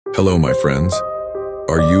Hello, my friends.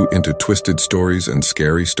 Are you into twisted stories and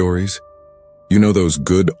scary stories? You know those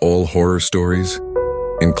good all-horror stories?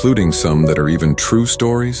 Including some that are even true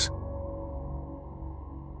stories?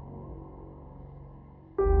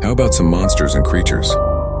 How about some monsters and creatures?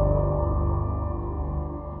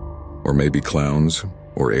 Or maybe clowns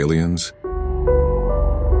or aliens?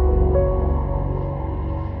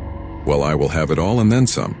 Well, I will have it all and then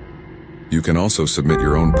some. You can also submit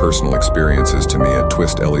your own personal experiences to me at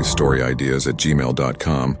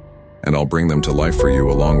twistellysstoryideas@gmail.com, and I'll bring them to life for you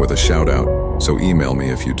along with a shout-out, so email me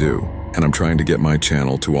if you do. And I'm trying to get my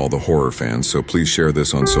channel to all the horror fans, so please share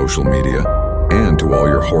this on social media, and to all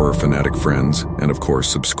your horror fanatic friends, and of course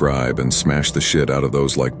subscribe and smash the shit out of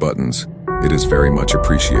those like buttons. It is very much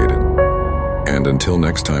appreciated. And until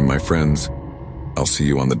next time, my friends, I'll see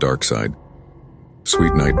you on the dark side.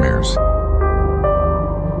 Sweet nightmares.